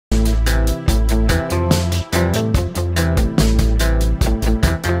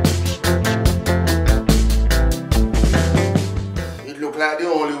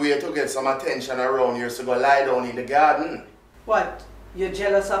some attention around here, so go lie down in the garden. What? You're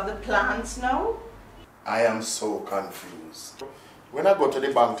jealous of the plants now? I am so confused. When I go to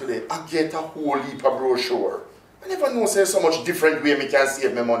the bank today, I get a whole heap of brochure. I never know there's so much different way me can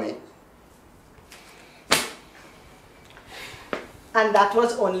save my money. And that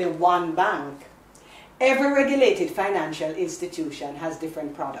was only one bank. Every regulated financial institution has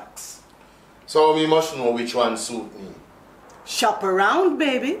different products. So me must know which one suit me. Shop around,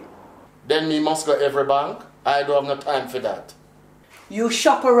 baby. Then me must go every bank? I don't have no time for that. You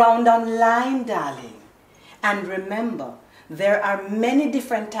shop around online, darling. And remember, there are many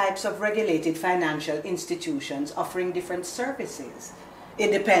different types of regulated financial institutions offering different services.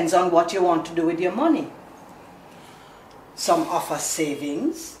 It depends on what you want to do with your money. Some offer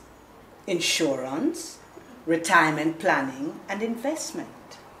savings, insurance, retirement planning, and investment.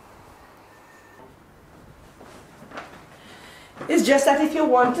 It's just that if you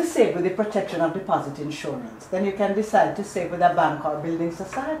want to save with the protection of deposit insurance, then you can decide to save with a bank or building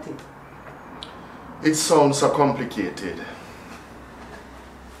society. It sounds so complicated.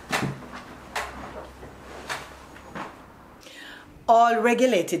 All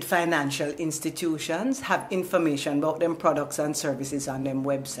regulated financial institutions have information about them products and services on them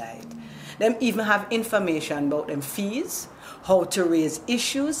website. Them even have information about them fees, how to raise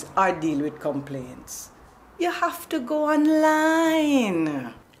issues or deal with complaints. You have to go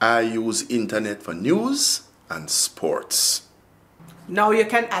online. I use internet for news and sports. Now you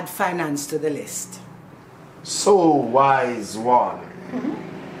can add finance to the list. So wise one.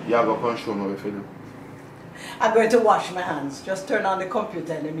 You have to show me what you do. I'm going to wash my hands. Just turn on the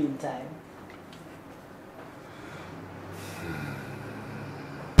computer in the meantime.